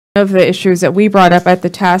One of the issues that we brought up at the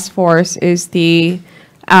task force is the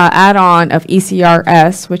add-on of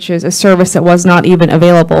ECRS, which is a service that was not even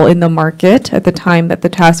available in the market at the time that the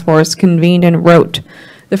task force convened and wrote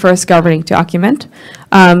the first governing document.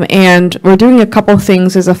 And we're doing a couple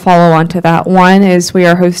things as a follow-on to that. One is we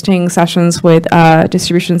are hosting sessions with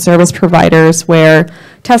distribution service providers where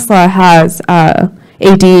Tesla has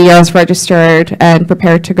ADERs registered and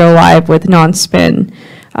prepared to go live with non-spin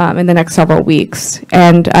in the next several weeks.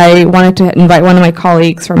 And I wanted to invite one of my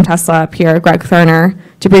colleagues from Tesla up here, Greg Thurnher,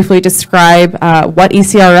 to briefly describe what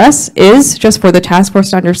ECRS is, just for the task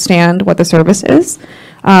force to understand what the service is,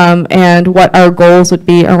 and what our goals would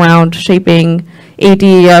be around shaping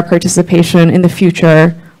ADER participation in the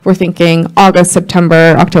future. We're thinking August,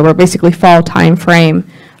 September, October, basically fall time frame,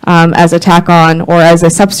 as a tack-on or as a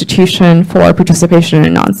substitution for participation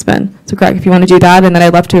in non-spin. So Greg, if you want to do that, and then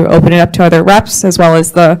I'd love to open it up to other reps as well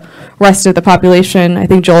as the rest of the population. I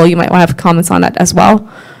think, Joel, you might want to have comments on that as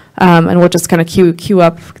well. And we'll just kind of queue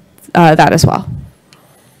up that as well.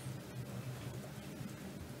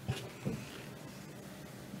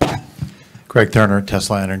 Greg Thurnher,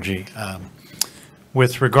 Tesla Energy.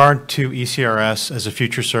 With regard to ECRS as a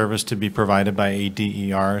future service to be provided by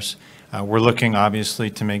ADERs, we're looking obviously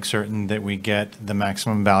to make certain that we get the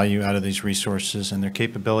maximum value out of these resources, and their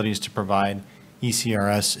capabilities to provide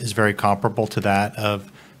ECRS is very comparable to that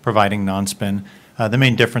of providing non-spin. The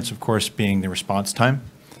main difference, of course, being the response time.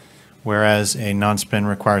 Whereas a non-spin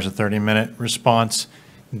requires a 30-minute response,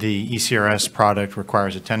 the ECRS product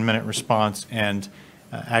requires a 10-minute response, and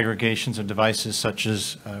aggregations of devices such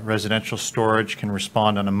as residential storage can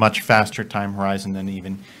respond on a much faster time horizon than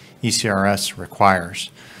even ECRS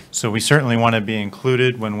requires. So we certainly want to be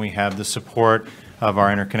included when we have the support of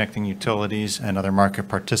our interconnecting utilities and other market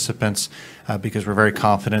participants, because we're very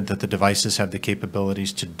confident that the devices have the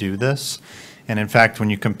capabilities to do this. And in fact, when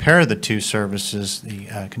you compare the two services,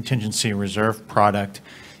 the contingency reserve product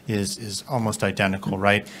is almost identical,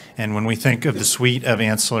 right? And when we think of the suite of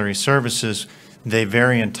ancillary services, they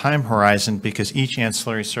vary in time horizon because each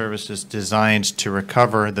ancillary service is designed to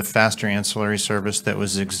recover the faster ancillary service that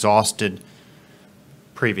was exhausted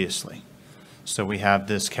previously. So we have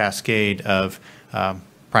this cascade of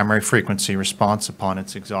primary frequency response. Upon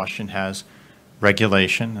its exhaustion has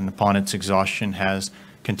regulation, and upon its exhaustion has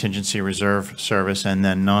contingency reserve service, and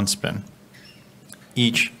then non-spin.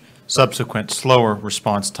 Each subsequent slower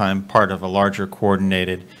response time part of a larger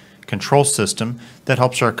coordinated control system that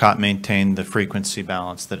helps ERCOT maintain the frequency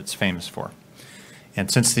balance that it's famous for.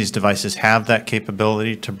 And since these devices have that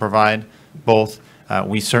capability to provide both,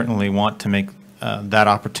 we certainly want to make that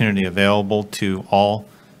opportunity available to all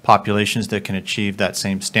populations that can achieve that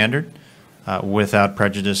same standard without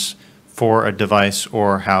prejudice for a device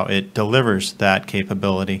or how it delivers that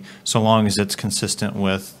capability, so long as it's consistent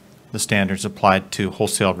with the standards applied to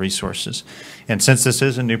wholesale resources. And since this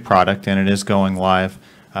is a new product and it is going live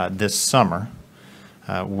this summer,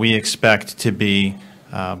 we expect to be,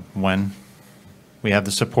 when we have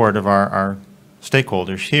the support of our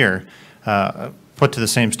stakeholders here, put to the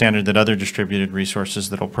same standard that other distributed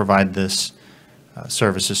resources that will provide this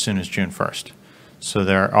service as soon as June 1st. So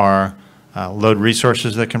there are load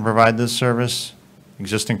resources that can provide this service.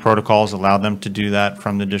 Existing protocols allow them to do that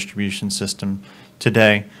from the distribution system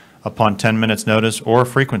today upon 10 minutes notice or a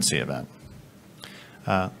frequency event.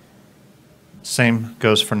 Same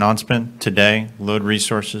goes for non-spin. Today, load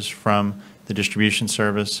resources from the distribution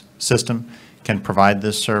service system can provide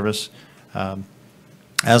this service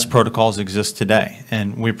as protocols exist today.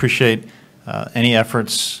 And we appreciate any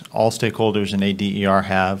efforts all stakeholders in ADER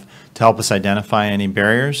have to help us identify any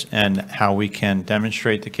barriers and how we can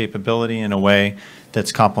demonstrate the capability in a way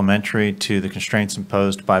that's complementary to the constraints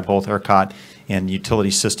imposed by both ERCOT and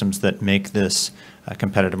utility systems that make this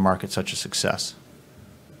competitive market such a success.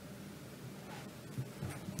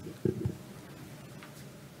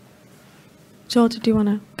 Joel, did you want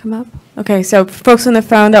to come up? Okay, so folks on the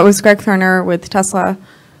phone, that was Greg Thurnher with Tesla,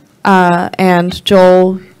 and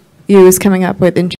Joel, you is coming up with